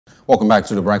Welcome back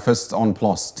to The Breakfast on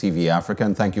Plus TV Africa,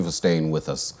 and thank you for staying with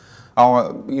us.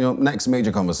 Our next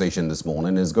major conversation this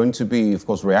morning is going to be, of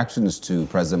course, reactions to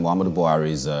President Muhammadu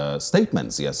Buhari's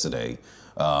statements yesterday,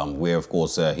 where, of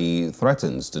course, he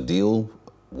threatens to deal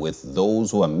with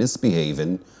those who are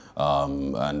misbehaving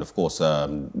and, of course,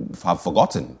 have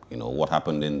forgotten, what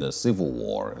happened in the Civil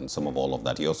War and some of all of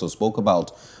that. He also spoke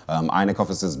about INEC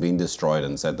offices being destroyed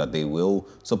and said that they will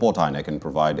support INEC and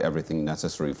provide everything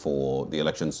necessary for the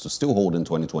elections to still hold in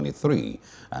 2023.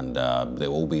 And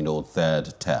there will be no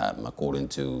third term, according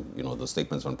to, the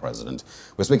statements from the President.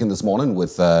 We're speaking this morning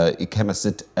with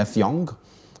Kemesit Effiong,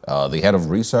 the head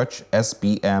of research,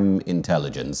 SPM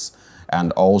Intelligence,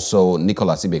 and also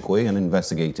Nicholas Ibekwe, an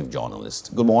investigative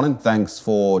journalist. Good morning. Thanks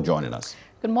for joining us.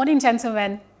 Good morning,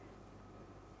 gentlemen.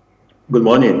 Good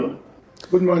morning.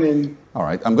 Good morning. All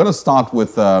right. I'm going to start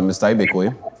with Mr.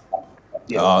 Ibekwe.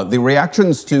 The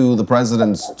reactions to the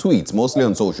president's tweets, mostly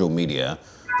on social media,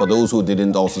 for those who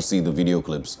didn't also see the video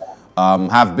clips,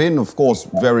 have been, of course,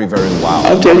 very, very wild.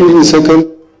 I'll tell you in a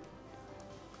second.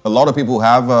 A lot of people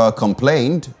have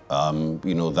complained,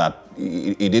 that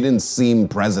it didn't seem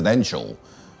presidential,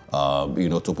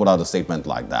 to put out a statement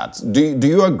like that. Do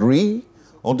you agree,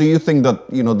 or do you think that,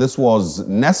 this was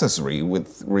necessary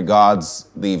with regards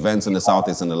the events in the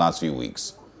Southeast in the last few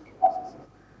weeks?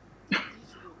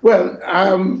 Well,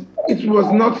 it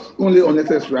was not only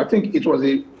unnecessary. I think it was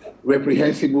a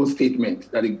reprehensible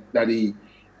statement that the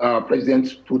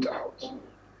president put out.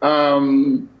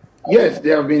 Yes,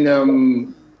 there have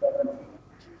been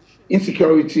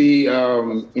insecurity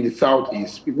in the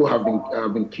Southeast. People have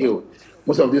been killed.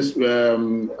 Most of these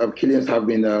killings have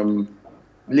been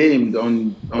blamed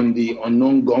on the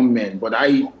unknown gunmen. But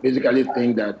I basically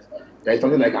think that there is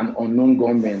something like an unknown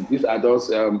gunmen. These are those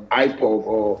IPOB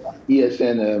or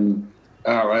ESN,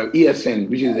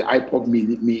 which is the IPOB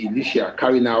militia,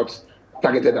 carrying out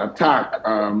targeted attack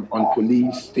on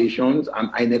police stations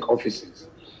and INEC offices,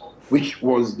 which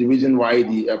was the reason why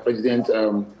the president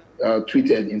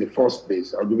tweeted in the first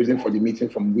place, or the reason for the meeting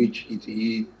from which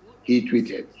he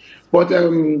tweeted. But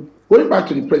going back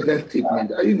to the president's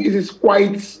statement, it is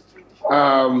quite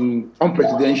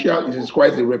unpresidential. It is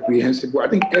quite reprehensible. I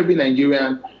think every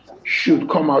Nigerian should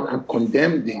come out and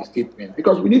condemn the statement,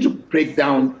 because we need to break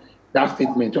down that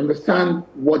statement to understand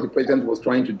what the president was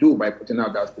trying to do by putting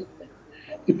out that statement.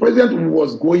 The president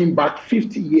was going back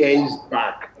 50 years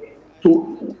back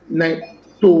to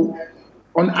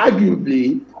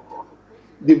unarguably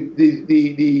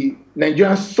the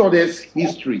Nigerian saddest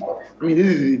history. I mean, this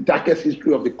is the darkest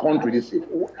history of the country,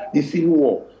 the Civil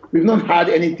War. We've not had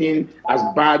anything as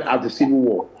bad as the Civil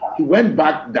War. He went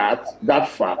back that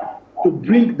far to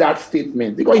bring that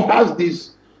statement, because he has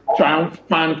this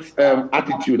triumphant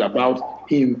attitude about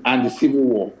him and the Civil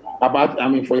War,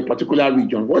 for a particular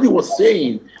region. What he was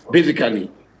saying, basically,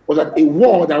 was that a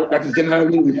war that is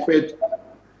generally referred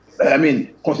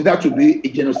considered to be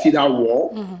a genocidal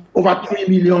war. Over 3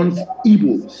 million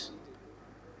Igbos.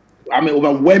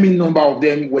 Overwhelming number of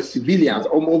them were civilians.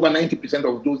 Over 90%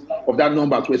 of that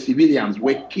number were civilians,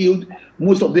 were killed.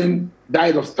 Most of them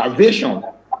died of starvation.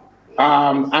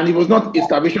 And it was not a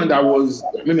starvation that was,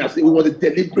 it was a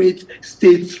deliberate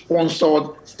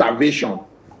state-sponsored starvation.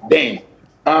 Then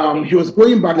he was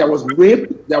going back. There was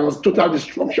rape. There was total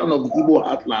destruction of the Igbo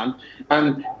heartland.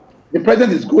 And the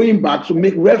president is going back to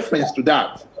make reference to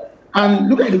that. And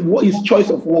look at his choice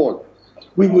of word.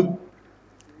 We would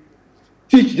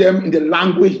teach them in the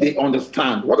language they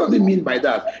understand. What does it mean by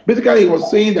that? Basically, he was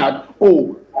saying that,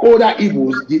 older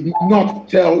Igbos did not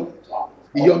tell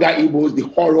the younger Igbos the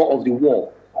horror of the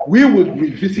war. We would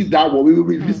revisit that war. We will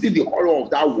revisit the horror of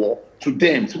that war to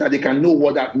them so that they can know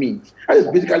what that means. That is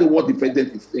basically what the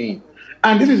president is saying.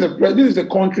 And this is a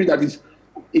country that is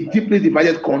a deeply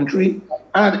divided country,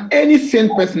 and any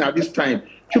sane person at this time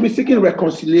should be seeking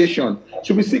reconciliation,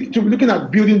 should be looking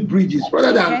at building bridges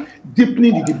rather than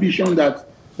deepening the division that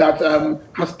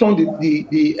has turned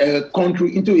the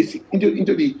country into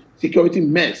the security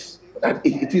mess that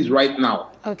it is right now.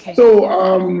 Okay.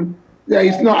 So there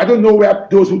is no. I don't know where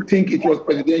those who think it was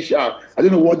presidential. I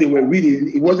don't know what they were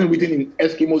reading. It wasn't written in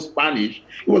Eskimo Spanish.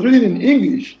 It was written in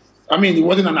English. It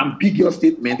wasn't an ambiguous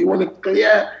statement. It was a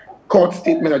clear court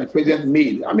statement that the president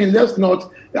made. Let's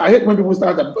not. I hate when people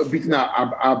start beating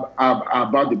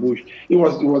about the bush. It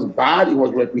was bad. It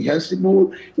was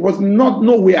reprehensible. It was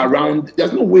no way around.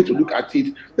 There's no way to look at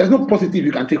it. There's no positive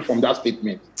you can take from that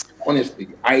statement. Honestly,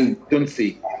 I don't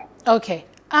see. Okay.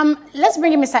 Let's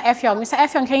bring in Mr. Effiong. Mr.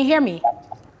 Effiong, can you hear me?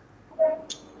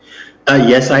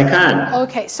 Yes, I can.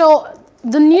 Okay. So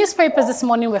the newspapers this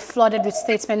morning were flooded with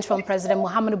statements from President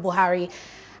Muhammadu Buhari.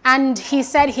 And he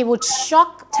said he would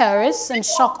shock terrorists and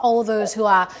shock all those who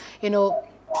are,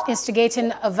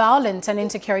 instigating violence and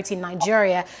insecurity in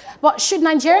Nigeria. But should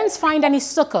Nigerians find any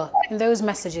succor in those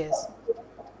messages?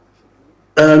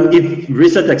 If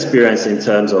recent experience in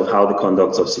terms of how the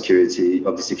conduct of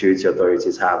the security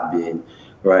authorities have been,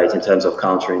 right, in terms of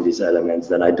countering these elements,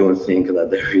 then I don't think that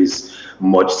there is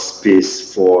much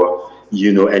space for,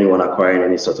 anyone acquiring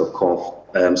any sort of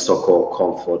so-called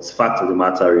comfort. Fact of the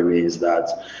matter remains that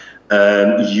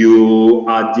you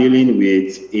are dealing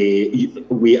with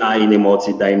we are in a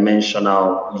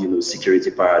multi-dimensional,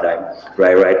 security paradigm,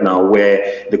 right now,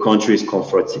 where the country is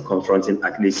confronting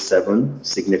at least 7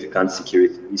 significant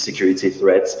security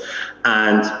threats,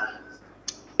 and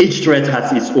each threat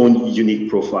has its own unique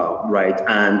profile, right,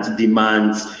 and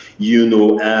demands,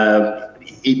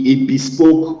 a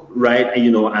bespoke, right,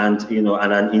 and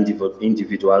an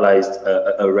individualized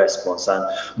response.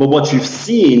 But what you've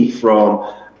seen from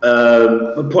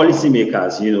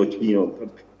policymakers,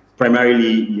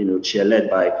 primarily, chair-led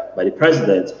by the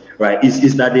president, right,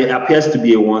 is that there appears to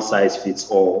be a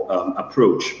one-size-fits-all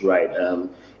approach, right,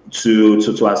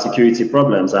 to our security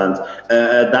problems, and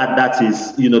that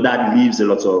is, that leaves a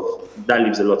lot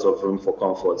of room for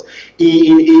comfort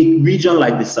in a region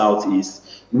like the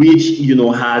Southeast, which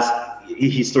has a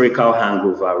historical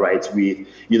hangover, right, with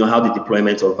how the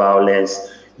deployment of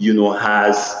violence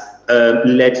has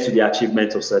led to the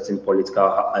achievement of certain political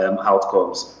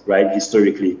outcomes, right?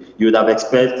 Historically, you would have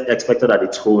expected that the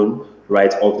tone,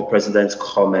 right, of the president's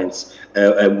comments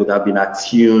would have been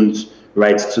attuned,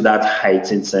 right, to that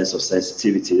heightened sense of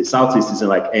sensitivity. The Southeast isn't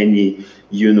like any,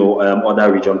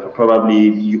 other region. Probably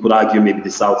you could argue maybe the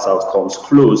South-South comes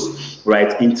close,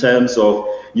 right, in terms of,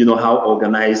 how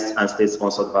organized and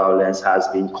state-sponsored violence has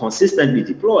been consistently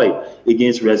deployed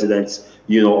against residents,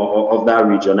 of that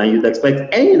region. And you'd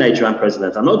expect any Nigerian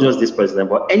president, and not just this president,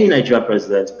 but any Nigerian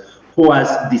president who has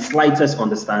the slightest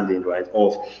understanding, right,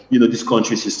 of, this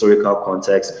country's historical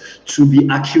context, to be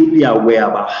acutely aware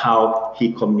about how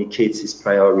he communicates his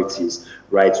priorities,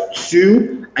 right,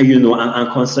 to,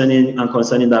 and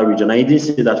concerning that region. I didn't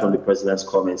see that from the president's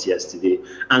comments yesterday.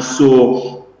 And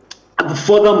so,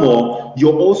 furthermore,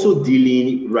 you're also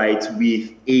dealing, right,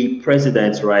 with a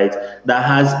president, right, that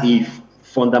has a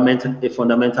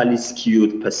fundamentally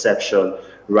skewed perception,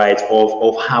 right,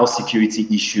 of how security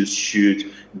issues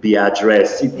should be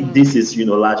addressed. This is,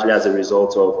 largely as a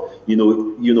result of,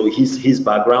 his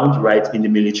background, right, in the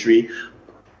military,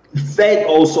 fed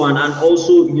also and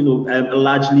also,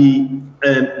 largely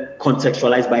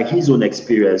contextualized by his own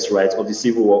experience, right, of the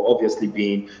Civil War, obviously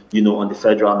being, on the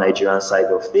federal Nigerian side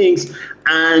of things.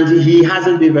 And he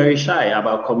hasn't been very shy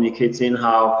about communicating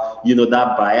how,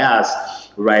 that bias,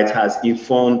 right, has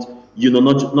informed,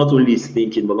 not only his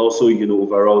thinking, but also,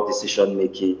 overall decision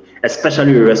making,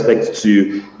 especially with respect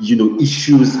to,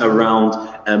 issues around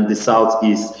the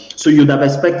Southeast. So you'd have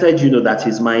expected, that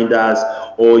his minders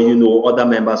or, other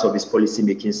members of his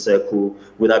policy-making circle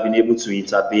would have been able to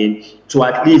intervene to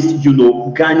at least,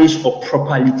 garnish or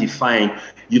properly define,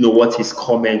 what his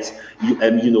comments,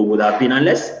 would have been. And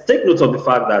let's take note of the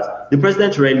fact that the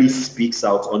president rarely speaks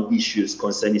out on issues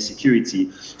concerning security.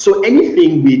 So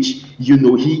anything which,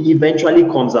 he eventually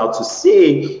comes out to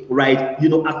say, right,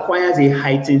 acquires a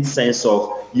heightened sense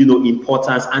of,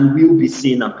 importance and will be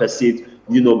seen and perceived,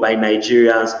 by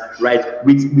Nigerians, right,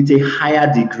 with a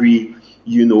higher degree,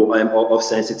 of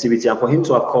sensitivity. And for him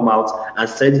to have come out and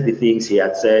said the things he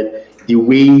had said, the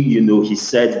way, he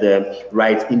said them,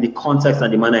 right, in the context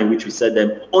and the manner in which he said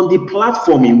them, on the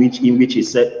platform in which he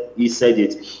said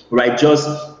it, right, just,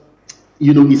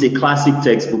 is a classic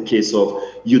textbook case of,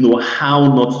 how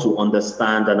not to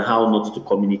understand and how not to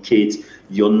communicate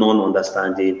your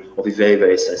non-understanding of a very,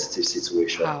 very sensitive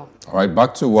situation. Wow. All right,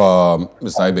 back to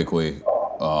Mr.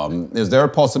 Ibekwe. Is there a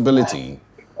possibility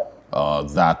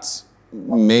that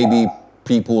maybe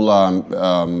people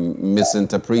are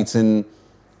misinterpreting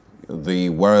the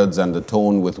words and the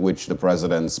tone with which the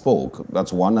president spoke?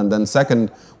 That's one. And then second,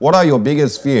 what are your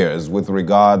biggest fears with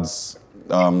regards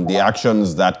the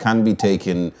actions that can be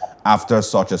taken after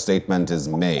such a statement is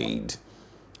made?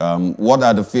 What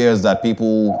are the fears that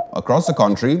people across the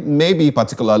country, maybe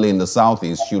particularly in the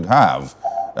Southeast, should have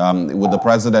with the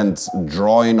president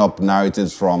drawing up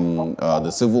narratives from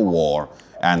the Civil War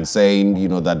and saying,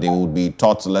 that they would be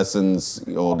taught lessons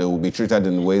or they will be treated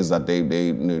in ways that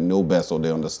they know best or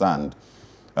they understand?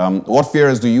 What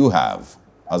fears do you have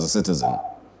as a citizen?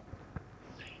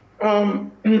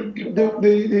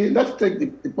 Let's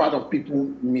take the part of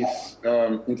people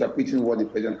misinterpreting what the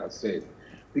president has said.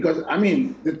 Because, I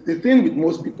mean, the thing with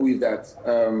most people is that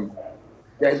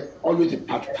there's always a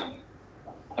pattern.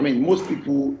 I mean, most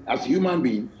people, as human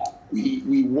beings,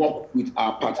 we work with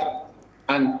our pattern.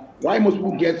 And why most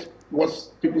people get what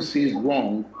people say is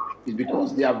wrong is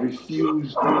because they have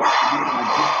refused to do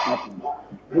happen.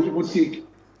 Most people take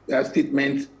their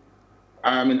statements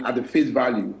at the face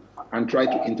value and try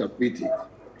to interpret it.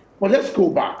 But let's go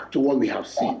back to what we have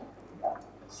seen.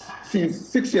 Since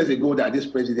 6 years ago that this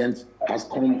president has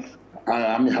come,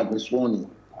 has been sworn in,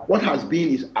 what has been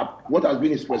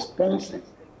his responses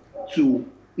to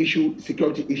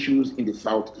security issues in the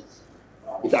Southeast?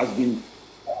 It has been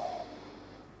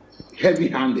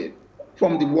heavy-handed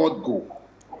from the word go.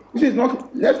 This is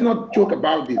not, let's not joke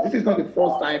about this. This is not the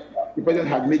first time the president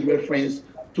has made reference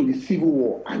to the Civil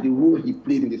War and the role he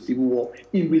played in the Civil War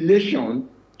in relation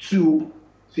to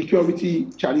security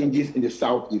challenges in the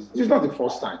Southeast. This is not the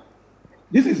first time.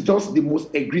 This is just the most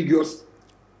egregious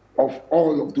of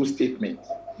all of those statements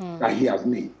that he has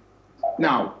made.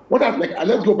 Now,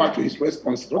 let's go back to his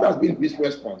response. What has been his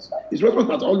response? His response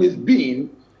has always been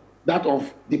that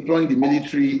of deploying the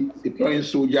military, deploying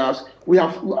soldiers.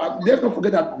 Let's not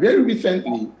forget that very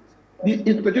recently, the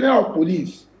Inspector General of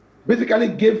Police basically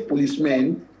gave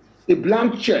policemen a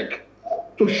blank check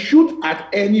to shoot at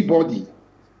anybody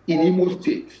in Imo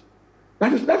State.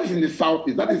 That is in the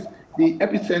Southeast. That is the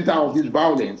epicenter of this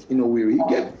violence in Owerri.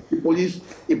 He gave the police,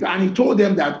 and he told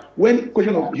them that when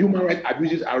question of human rights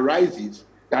abuses arises,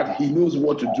 that he knows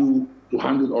what to do to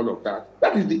handle all of that.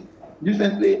 That is the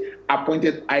recently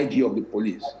appointed IG of the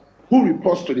police, who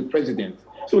reports to the president.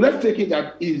 So let's take it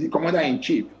that he is the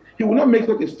commander-in-chief. He will not make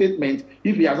such a statement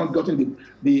if he has not gotten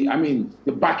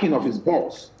the backing of his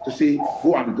boss to say,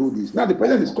 go and do this. Now the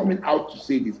president is coming out to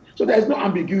say this. So there is no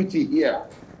ambiguity here.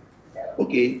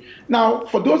 Okay. Now,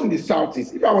 for those in the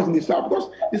Southeast, if I was in the South,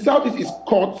 because the Southeast is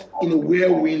caught in a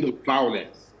whirlwind of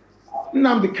violence.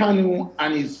 Nnamdi Kanu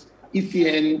and his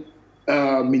ECN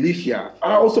militia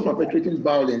are also perpetrating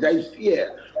violence. There is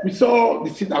fear. We saw the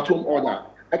sit-at-home order.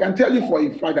 I can tell you for a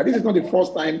fact that this is not the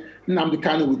first time Nnamdi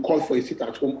Kanu will call for a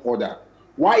sit-at-home order.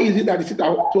 Why is it that the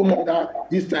sit-at-home order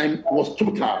this time was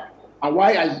total? And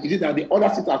why is it that the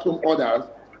other sit-at-home orders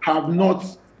have not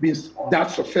been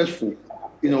that successful?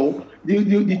 You know, the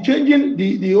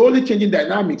only changing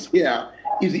dynamics here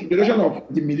is the introduction of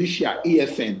the militia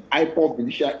ESN, IPOB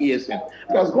militia ESN.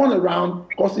 It has gone around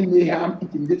causing mayhem,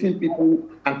 intimidating people,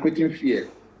 and creating fear.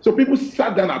 So people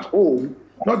sat down at home,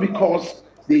 not because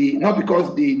they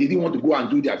didn't want to go and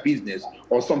do their business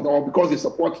or something, or because they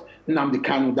support Nnamdi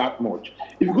Kanu that much.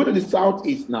 If you go to the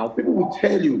Southeast now, people will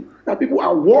tell you that people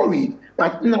are worried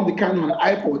that Nnamdi Kanu and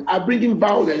IPOB are bringing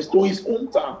violence to his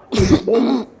hometown, to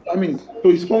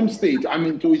his home state,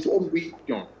 to his home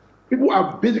region. People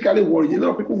are basically worried. A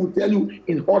lot of people will tell you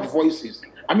in hot voices.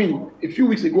 A few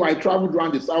weeks ago, I traveled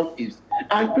around the Southeast,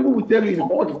 and people will tell you in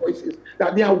hot voices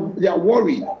that they are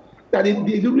worried, that they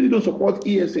really don't support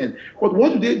ESN. But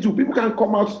what do? People can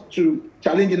come out to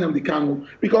challenge Nnamdi Kanu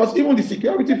because even the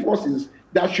security forces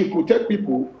that should protect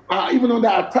people are even under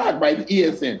attack by the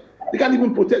ESN. They can't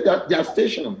even protect their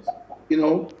stations,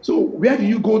 So where do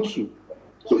you go to?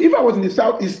 So if I was in the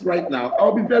Southeast right now,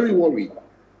 I'll be very worried.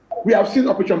 We have seen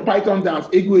Operation Python dance.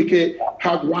 Egweke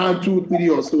had 1, 2, 3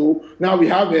 or so. Now we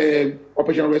have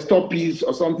Operation Restore Peace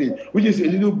or something, which is a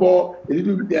little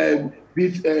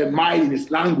bit mild in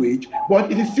its language, but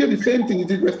it is still the same thing.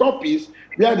 It is Restore Peace,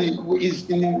 where is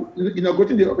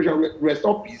inaugurating the Operation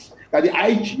Restore Peace, that the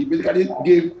IG basically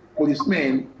gave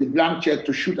policemen the blank check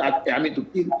to shoot at, to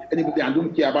kill anybody and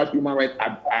don't care about human rights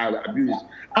abuses.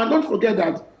 And don't forget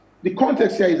that the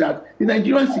context here is that the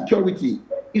Nigerian security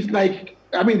is like,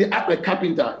 they act like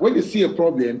carpenter. When they see a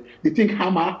problem, they think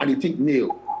hammer and they think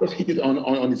nail. Just hit it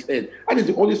on his head. That is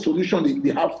the only solution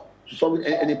they have to solve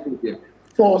any problem.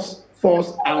 Force,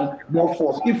 and more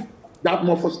force. If that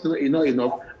more force is not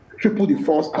enough, triple the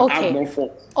force and add more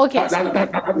force. Okay.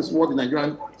 That is what the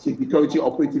Nigerian security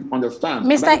operative understands.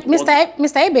 Mr.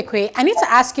 Ibekwe, I need to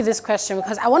ask you this question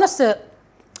because I want us to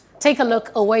take a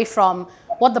look away from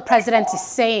what the president is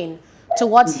saying to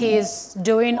what he is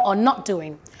doing or not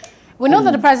doing. We know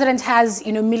that the president has,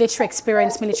 military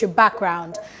experience, military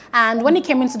background. And when he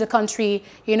came into the country,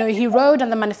 he wrote on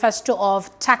the manifesto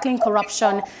of tackling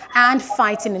corruption and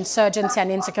fighting insurgency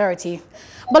and insecurity.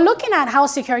 But looking at how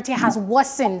security has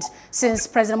worsened since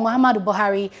President Muhammadu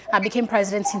Buhari became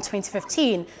president in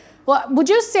 2015, well, would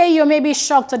you say you're maybe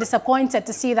shocked or disappointed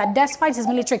to see that despite his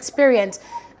military experience,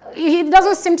 he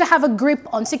doesn't seem to have a grip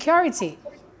on security?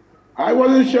 I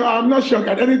wasn't sure. I'm not shocked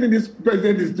at anything this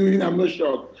president is doing. I'm not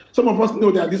shocked. Some of us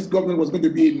know that this government was going to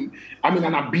be,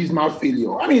 an abysmal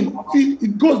failure. See,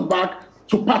 it goes back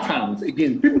to patterns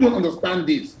again. People don't understand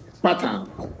this pattern.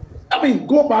 I mean,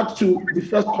 go back to the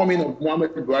first coming of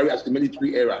Muhammadu Buhari as the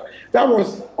military era. That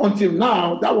was, until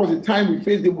now, that was the time we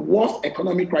faced the worst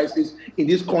economic crisis in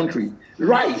this country.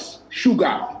 Rice,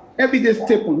 sugar, everyday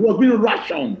staple was being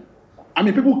rationed. I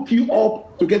mean, people queue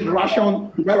up to get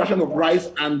ration, to buy ration of rice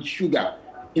and sugar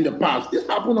in the past. This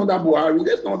happened under Buhari.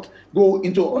 Let's not go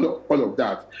into all of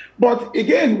that. But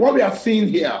again, what we are seeing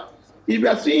here, if we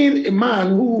are seeing a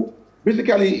man who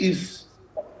basically he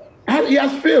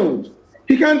has failed.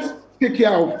 He can't take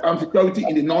care of security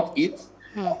in the Northeast.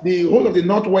 The whole of the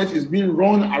Northwest is being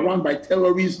run around by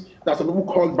terrorists that some people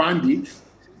call bandits.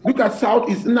 Look at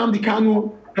Southeast. Nnamdi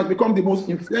Kanu has become the most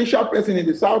influential person in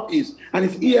the Southeast, and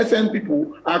his ESN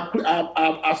people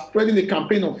are spreading a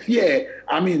campaign of fear,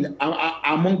 I mean,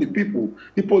 among the people.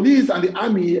 The police and the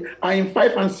army are in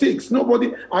 5 and 6.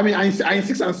 Nobody, I mean, are in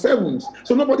 6 and 7s.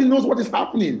 So nobody knows what is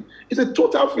happening. It's a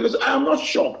total failure. I am not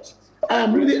shocked.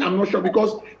 I'm not sure,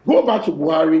 because go back to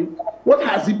Buhari.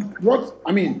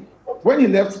 When he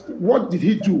left, what did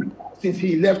he do since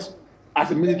he left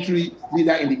as a military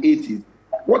leader in the 80s?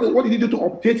 What did he do to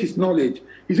update his knowledge?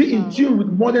 Is he in tune with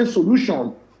modern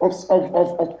solution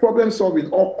of problem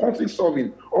solving or conflict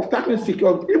solving, of tackling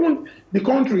security? Even the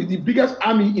country, the biggest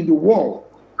army in the world,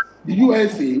 the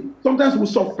USA, sometimes will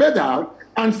soft pedal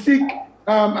and seek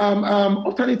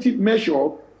alternative measure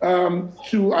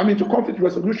to conflict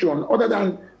resolution other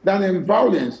than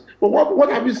violence. But what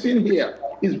have you seen here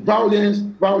is violence,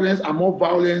 and more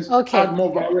violence, add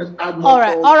more violence, add more.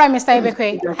 All right, Mr.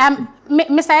 Ibekwe.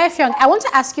 Mr. Effiong, I want to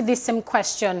ask you this same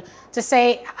question to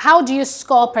say, how do you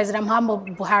score President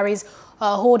Muhammadu Buhari's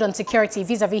hold on security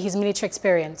vis-a-vis his military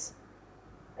experience?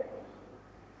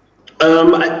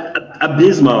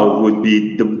 Abysmal would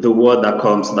be the word that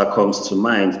comes to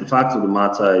mind. The fact of the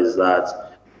matter is that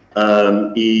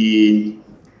in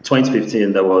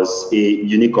 2015, there was a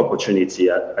unique opportunity,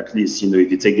 at least,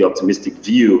 if you take the optimistic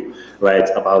view, right,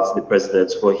 about the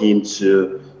president, for him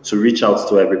to reach out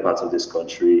to every part of this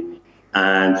country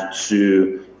and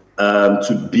to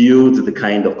build the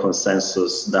kind of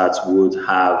consensus that would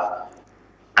have,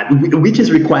 which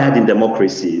is required in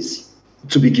democracies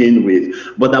to begin with,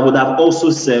 but that would have also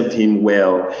served him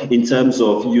well in terms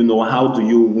of, how do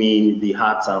you win the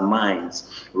hearts and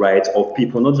minds, right, of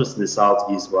people, not just in the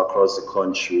Southeast, but across the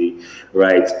country,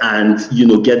 right, and,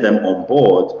 get them on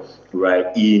board, right,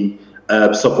 in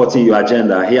supporting your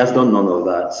agenda. He has done none of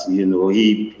that.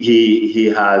 He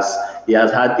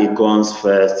has had a guns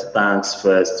first, tanks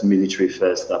first, military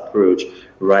first approach,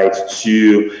 right,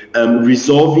 to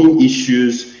resolving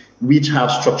issues which have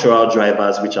structural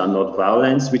drivers which are not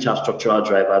violence, which have structural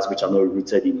drivers which are not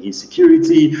rooted in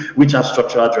insecurity, which have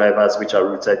structural drivers which are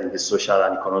rooted in the social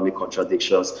and economic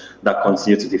contradictions that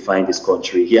continue to define this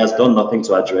country. He has done nothing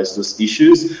to address those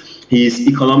issues. His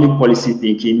economic policy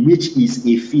thinking, which is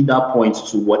a feeder point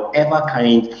to whatever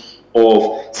kind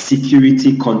of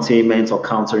security containment or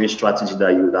countering strategy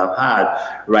that you would have had,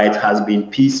 right, has been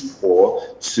piss poor,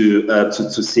 to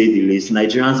say the least.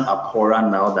 Nigerians are poorer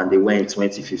now than they were in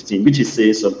 2015, which is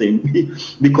saying something,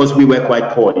 because we were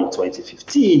quite poor in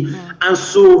 2015. And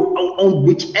so on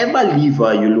whichever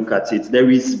lever you look at it,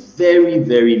 there is very,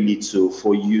 very little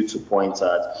for you to point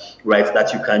at, right,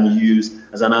 that you can use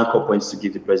as an anchor point to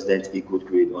give the president a good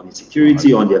grade on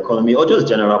insecurity, on the economy, or just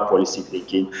general policy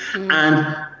thinking.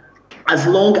 And as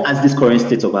long as this current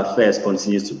state of affairs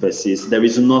continues to persist, there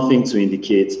is nothing to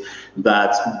indicate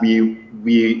that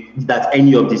that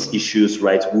any of these issues,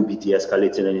 right, will be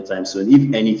de-escalating anytime soon.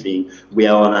 If anything, we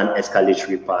are on an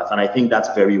escalatory path, and I think that's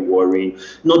very worrying,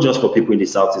 not just for people in the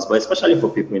Southeast, but especially for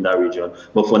people in that region,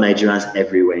 but for Nigerians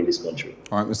everywhere in this country.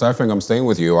 All right, Mr. Effiong, I'm staying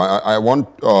with you. I want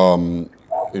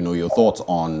your thoughts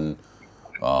on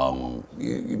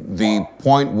the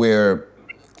point where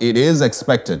it is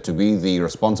expected to be the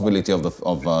responsibility of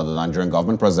the Nigerian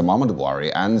government, President Muhammadu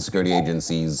Buhari, and security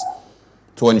agencies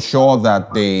to ensure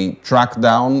that they track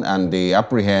down and they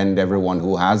apprehend everyone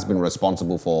who has been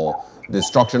responsible for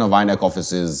destruction of INEC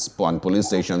offices and police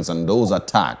stations and those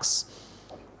attacks.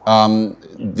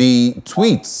 The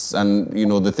tweets and,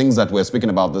 the things that we're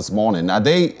speaking about this morning, are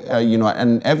they,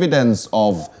 an evidence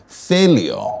of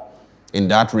failure in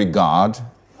that regard?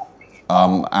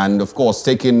 And of course,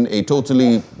 taking a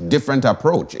totally different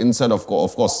approach instead of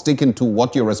course, sticking to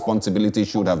what your responsibility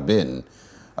should have been.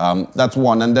 That's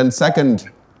one. And then second,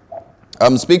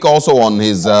 speak also on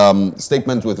his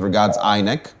statement with regards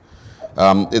INEC.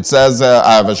 It says,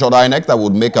 I have assured INEC that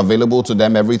would make available to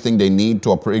them everything they need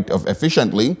to operate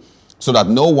efficiently so that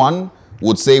no one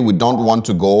would say we don't want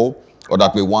to go or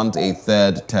that we want a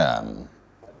third term.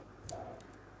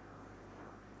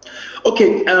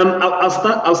 Okay, I'll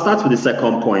start with the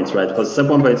second point, right? Because the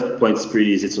second point is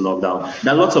pretty easy to knock down.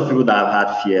 There are lots of people that have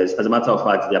had fears. As a matter of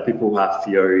fact, there are people who have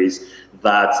theories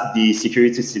that the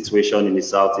security situation in the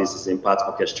Southeast is in part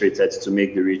orchestrated to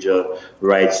make the region,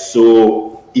 right,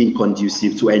 so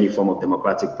inconducive to any form of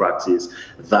democratic practice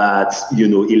that, you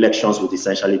know, elections would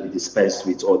essentially be dispensed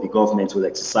with, or the government will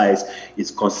exercise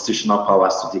its constitutional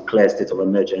powers to declare state of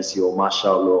emergency or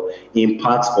martial law in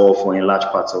parts of, or in large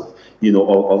parts of, you know,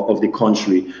 of the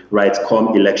country, right,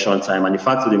 come election time. And the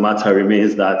fact of the matter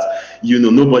remains that, you know,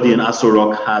 nobody in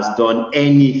Osarogie has done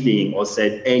anything or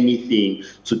said anything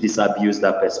to disabuse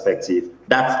that perspective.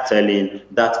 That's telling,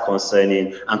 that's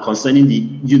concerning, and concerning the,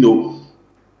 you know,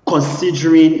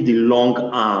 considering the long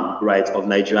arm, right, of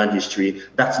Nigerian history,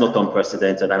 that's not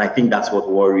unprecedented. And I think that's what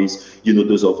worries, you know,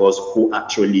 those of us who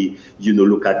actually, you know,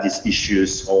 look at these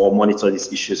issues or monitor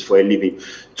these issues for a living.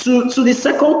 To the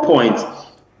second point,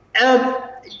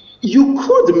 you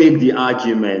could make the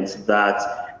argument that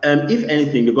if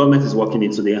anything, the government is working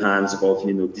into the hands of,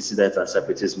 you know, dissident and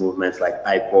separatist movements like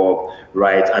IPOB,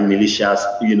 right, and militias,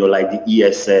 you know, like the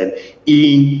ESN,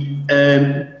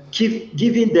 in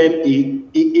giving them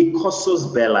a casus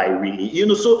belli, really. You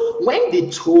know, so when the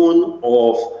tone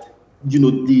of, you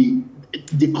know,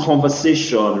 the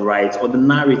conversation, right, or the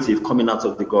narrative coming out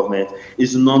of the government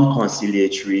is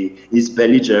non-conciliatory, is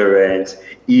belligerent,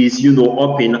 is, you know,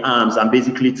 up in arms and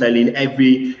basically telling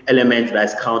every element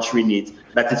that's countering it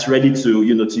that it's ready to,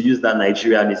 you know, to use that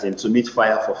Nigerianism to meet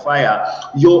fire for fire,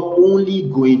 you're only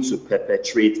going to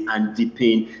perpetrate and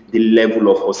deepen the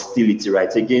level of hostility,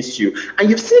 right, against you. And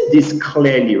you've seen this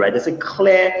clearly, right? There's a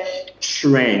clear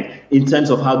trend in terms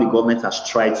of how the government has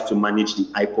tried to manage the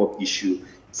IPOB issue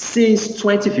since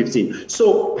 2015.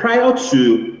 So prior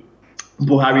to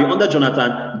Buhari, under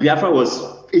Jonathan, Biafra was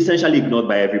essentially ignored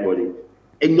by everybody.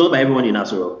 Ignored by everyone in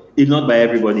Osarogie, ignored by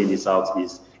everybody in the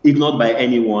Southeast, ignored by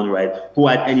anyone, right, who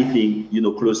had anything, you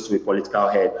know, close to a political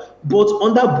head. But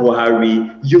under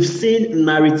Buhari, you've seen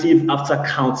narrative after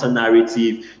counter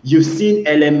narrative. You've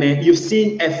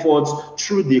seen efforts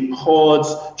through the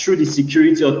courts, through the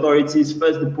security authorities,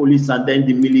 first the police and then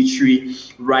the military,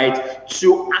 right,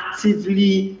 to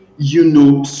actively, you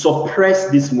know,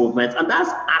 suppress this movement. And that's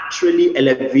actually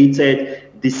elevated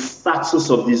the status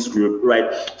of this group,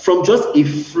 right, from just a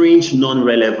fringe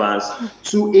non-relevance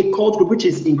to a cult group, which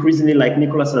is increasingly, like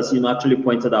Nicholas has, you know, actually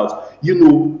pointed out, you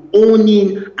know,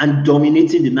 owning and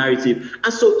dominating the narrative.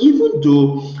 And so even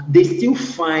though they still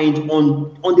find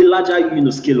on the larger, you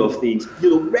know, scale of things, you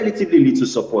know, relatively little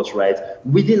support, right,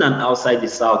 within and outside the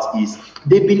Southeast,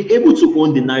 they've been able to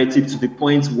own the narrative to the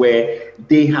point where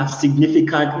they have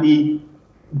significantly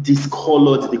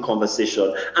discolored the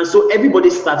conversation. And so everybody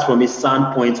starts from a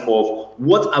standpoint of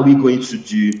what are we going to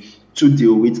do to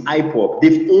deal with IPOB.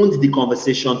 They've owned the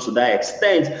conversation to that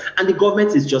extent, and the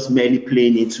government is just merely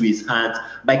playing into his hands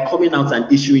by coming out and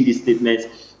issuing these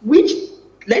statements, which,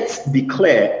 let's be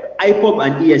clear, IPOB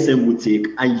and ESM will take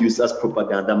and use as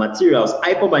propaganda materials.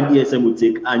 IPOB and ESM will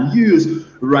take and use,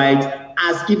 right,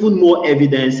 as even more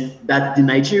evidence that the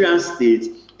Nigerian state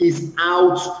is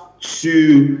out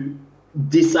to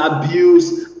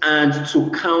disabuse and to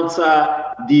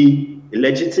counter the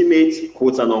legitimate,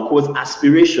 quote and unquote,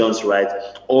 aspirations, right,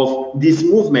 of this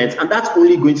movement. And that's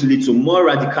only going to lead to more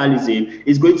radicalism,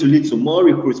 it's going to lead to more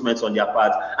recruitment on their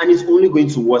part, and it's only going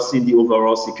to worsen the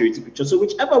overall security picture. So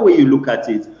whichever way you look at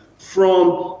it,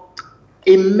 from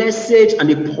a message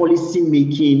and a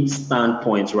policy-making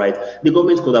standpoint, right, the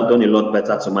government could have done a lot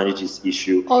better to manage this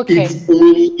issue. Okay. It's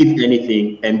only, if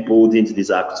anything, emboldened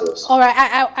these actors. All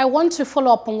right, I want to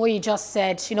follow up on what you just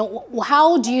said. You know,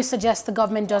 how do you suggest the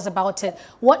government does about it?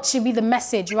 What should be the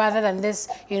message rather than this,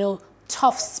 you know,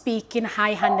 tough speaking,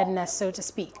 high-handedness, so to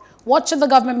speak? What should the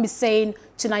government be saying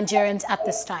to Nigerians at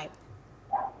this time?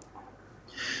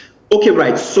 Okay,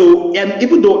 right. So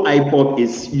even though IPOB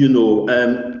is, you know,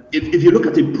 if you look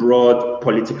at a broad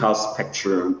political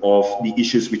spectrum of the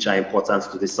issues which are important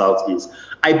to the Southeast,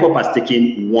 IPOB has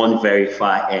taken one very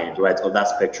far end, right, of that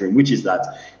spectrum, which is that,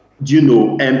 you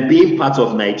know, being part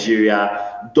of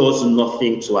Nigeria does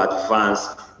nothing to advance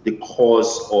the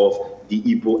cause of the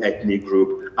Igbo ethnic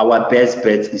group. Our best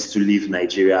bet is to leave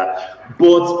Nigeria.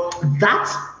 But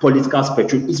that political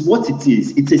spectrum is what it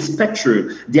is. It's a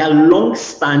spectrum. There are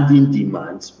long-standing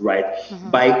demands, right,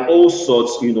 by all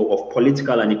sorts, you know, of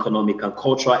political and economic and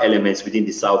cultural elements within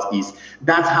the Southeast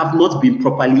that have not been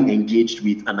properly engaged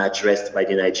with and addressed by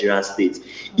the Nigerian state.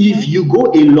 If you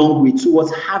go a long way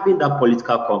towards having that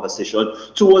political conversation,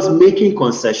 towards making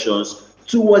concessions,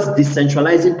 towards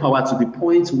decentralizing power to the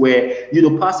point where,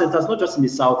 power centers, not just in the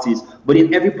Southeast, but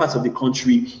in every part of the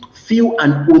country, feel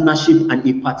an ownership and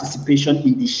a participation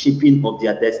in the shaping of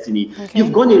their destiny. Okay.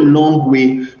 You've gone a long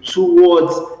way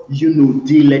towards,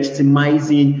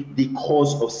 delegitimizing the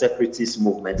cause of separatist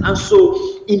movement. And so,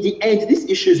 in the end, this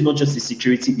issue is not just a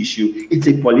security issue, it's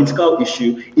a political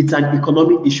issue, it's an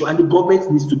economic issue, and the government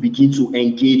needs to begin to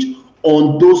engage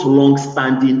on those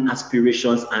long-standing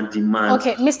aspirations and demands.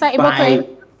 Okay, Mr. Ibekwe.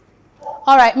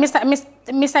 All right, Mr.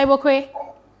 Ibekwe.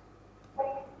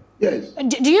 Yes.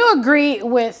 Do you agree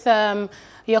with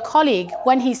your colleague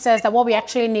when he says that what we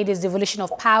actually need is devolution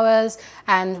of powers,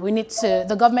 and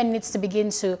the government needs to begin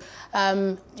to,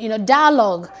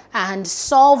 dialogue and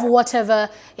solve whatever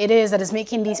it is that is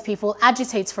making these people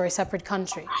agitate for a separate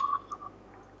country?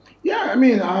 Yeah, I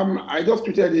mean, I just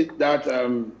tweeted it that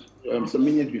some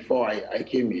minutes before I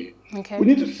came here. Okay. We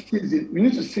need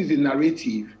to seize the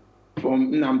narrative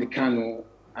from Nnamdi Kanu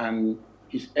and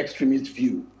his extremist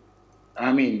view.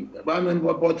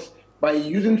 But by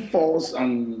using force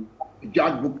and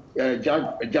jackboot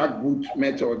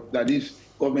method that this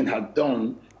government had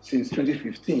done since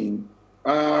 2015,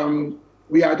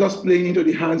 we are just playing into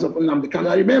the hands of Nnamdi Kanu.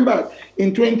 I remember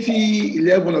in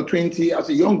 2011 or 20, as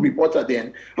a young reporter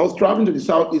then, I was traveling to the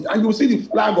Southeast, and you will see the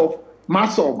flag of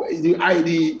Masob, the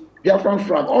Biafran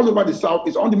flag all over the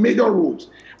Southeast on the major roads.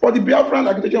 But the Biafran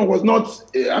agitation was not,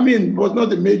 was not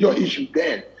the major issue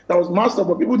then. That was Masob,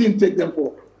 but people didn't take them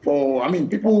for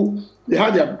people, they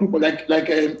had their group, like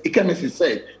Kemesit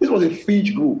said, this was a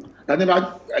fringe group that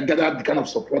never gathered the kind of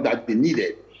support that they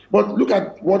needed. But look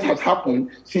at what has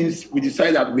happened since we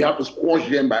decided that we have to squash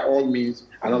them by all means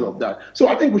and all of that. So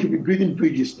I think we should be building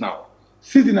bridges now.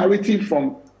 See the narrative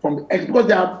from because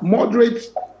there are moderates,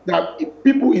 that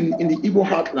people in the Igbo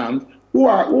heartland who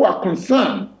are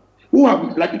concerned, who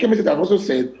have, like Kemesit have also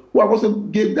said, who have also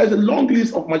there's a long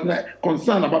list of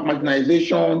concern about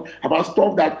marginalization, about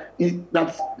stuff that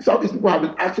Southeast people have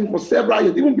been asking for several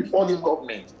years, even before this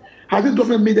government. Has this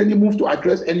government made any move to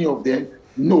address any of them?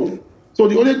 No. So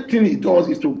the only thing it does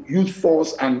is to use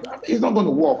force, and it's not going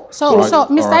to work. So Mr.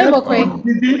 Ibekwe.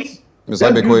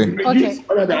 Mr. Ibekwe. Okay.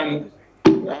 Other than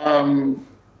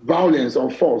violence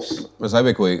or force. Mr.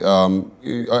 Ibekwe,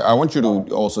 I want you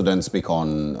to also then speak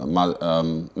on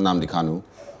Nnamdi Kanu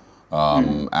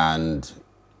and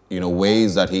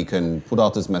ways that he can put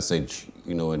out his message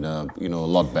in a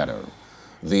lot better.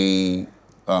 The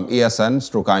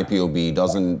ESN/IPOB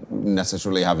doesn't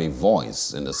necessarily have a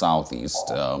voice in the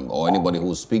Southeast or anybody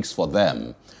who speaks for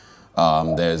them.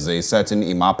 There's a certain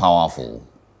Ima Powerful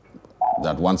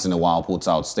that once in a while puts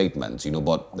out statements,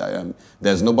 but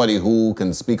there's nobody who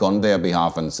can speak on their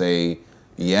behalf and say,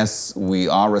 yes, we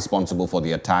are responsible for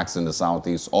the attacks in the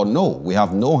Southeast, or no, we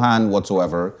have no hand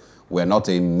whatsoever. We're not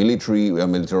a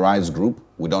militarized group.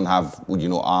 We don't have,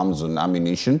 arms and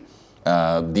ammunition.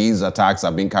 These attacks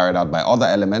are being carried out by other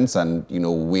elements, and,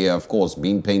 we are, of course,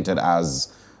 being painted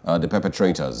as the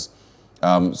perpetrators.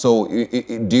 So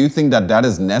do you think that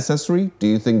is necessary? Do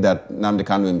you think that Nnamdi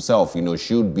Kanu himself,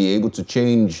 should be able to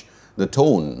change the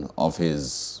tone of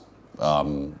his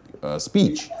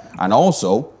speech? And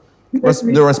also,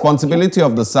 the responsibility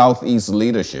of the Southeast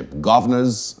leadership,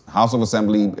 governors, House of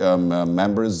Assembly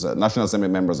members, National Assembly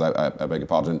members, I beg your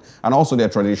pardon, and also their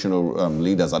traditional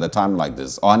leaders at a time like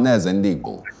this, Ones and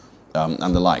Igbo,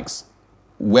 and the likes.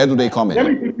 Where do they come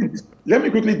in? Let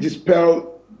me quickly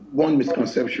dispel one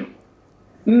misconception.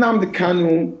 Nnamdi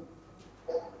Kanu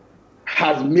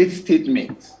has made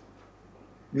statements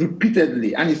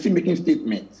repeatedly, and is still making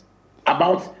statements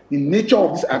about the nature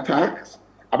of these attacks,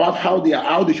 about how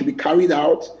they should be carried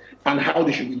out, and how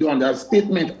they should be done. There's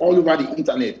statements all over the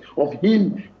internet of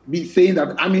him saying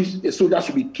that army soldiers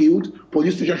should be killed,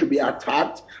 police stations should be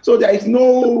attacked. So there is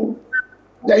no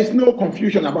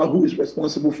confusion about who is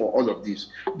responsible for all of this.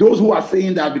 Those who are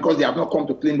saying that because they have not come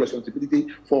to claim responsibility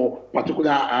for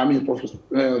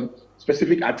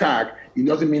specific attack, it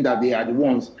doesn't mean that they are the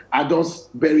ones, are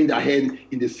just burying their head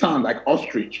in the sand like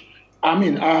ostrich.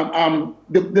 The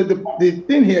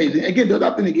thing here is, again, the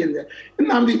other thing again,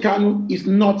 Nnamdi Kanu is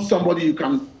not somebody you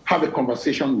can have a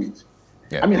conversation with.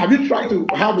 Yeah. Have you tried to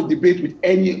have a debate with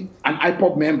an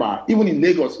IPOB member, even in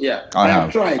Lagos here? I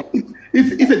have tried.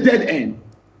 It's a dead end.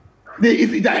 They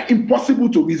are impossible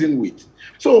to reason with.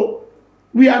 So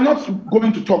we are not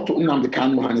going to talk to Nnamdi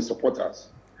Kanu and his supporters.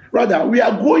 Rather, we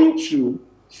are going to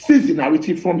seize the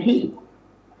narrative from him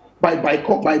by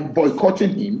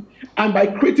boycotting him and by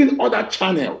creating other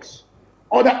channels,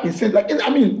 other incentives.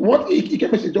 What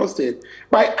Kemesit just said,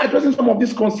 by addressing some of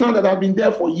these concerns that have been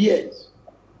there for years.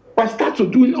 But start to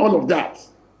doing all of that.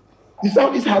 The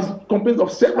Southeast has complaints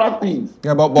of several things.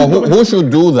 Yeah, but who should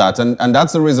do that? And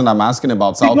that's the reason I'm asking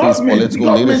about Southeast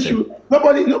political leadership.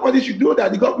 Nobody should do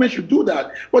that. The government should do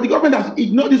that. But the government has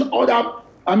ignored this other,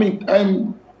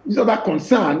 this other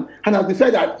concern, and has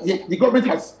decided that the government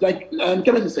has, like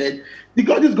Kemesit said,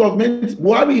 because this government,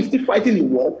 Buhari is still fighting a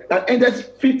war that ended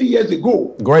 50 years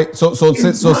ago. Great. So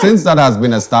since that has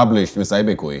been established, Mr.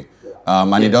 Ibekwe,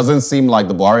 and it doesn't seem like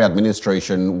the Buhari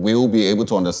administration will be able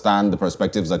to understand the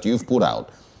perspectives that you've put out.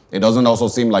 It doesn't also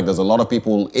seem like there's a lot of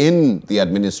people in the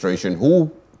administration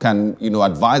who can,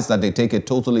 advise that they take a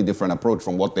totally different approach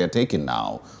from what they're taking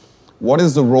now. What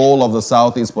is the role of the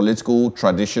Southeast political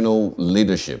traditional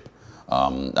leadership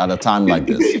at a time like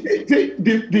this?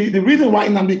 The reason why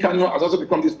Nnamdi Kanu has also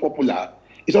become this popular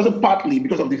is also partly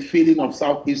because of the failing of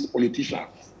Southeast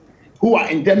politicians who are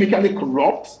endemically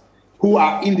corrupt, who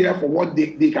are in there for what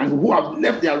they can do, who have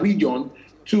left their region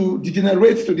to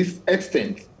degenerate to this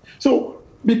extent. So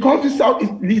because the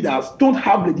Southeast leaders don't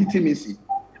have legitimacy,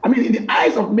 in the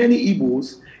eyes of many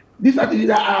Igbos, these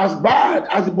leaders are as bad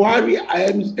as the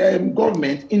Buhari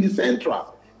government in the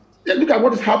central. Look at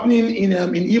what is happening in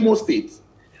Imo State.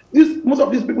 Most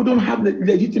of these people don't have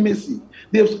legitimacy.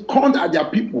 They've scorned at their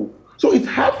people. So it's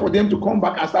hard for them to come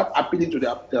back and start appealing to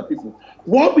their people.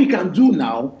 What we can do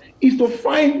now is to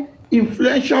find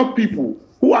influential people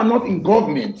who are not in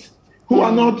government, who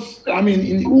are not,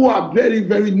 who are very,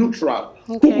 very neutral,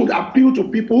 who could appeal to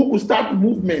people, who could start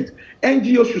movement.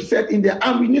 NGOs should set in there,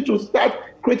 and we need to start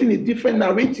creating a different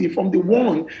narrative from the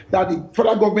one that the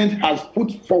federal government has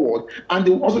put forward, and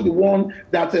also the one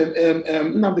that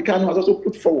Nnamdi Kanu has also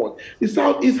put forward. The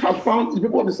Southeast have found, the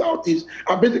people of the Southeast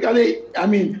are basically,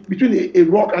 between a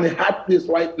rock and a hard place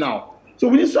right now. So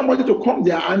we need somebody to come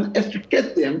there and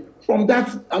extricate them from that,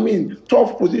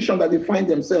 tough position that they find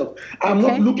themselves. I'm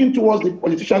not looking towards the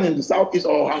politician in the Southeast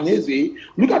or Hanese.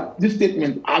 Look at this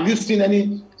statement. Have you seen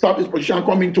any Southeast politician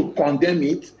coming to condemn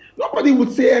it? Nobody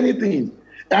would say anything.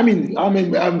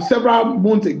 Several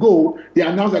months ago, they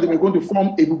announced that they were going to form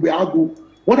a Buhari.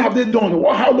 What have they done?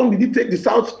 How long did it take the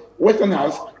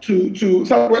Southwesterners to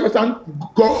Southwestern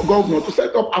governor to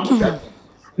set up a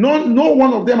No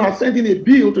one of them has sent in a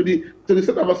bill to the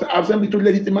State Assembly to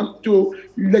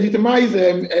legitimize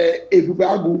a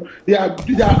Buhari. They are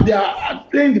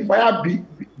playing the fire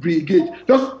brigade.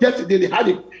 Just yesterday, they had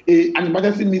an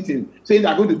emergency meeting saying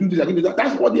they're going to do this, they're going to do that.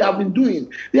 That's what they have been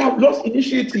doing. They have lost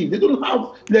initiative. They don't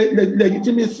have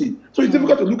legitimacy. So it's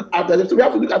difficult to look at that. So we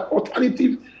have to look at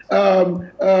alternative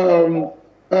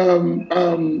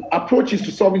approaches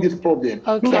to solving this problem.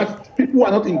 Look at people who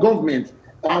are not in government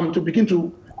to begin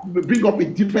to bring up a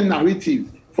different narrative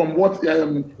from what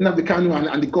Nnamdi Kanu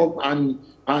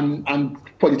and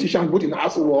politicians, both in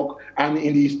Asawok and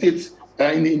in the states,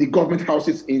 in the government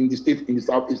houses in the state, in the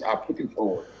Southeast, are putting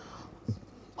forward.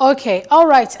 Okay, all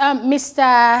right.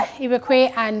 Mr.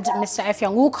 Ibekwe and Mr.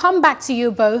 Effiong, we'll come back to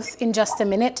you both in just a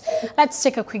minute. Let's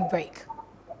take a quick break.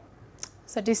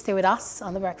 So do stay with us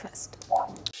on The Breakfast.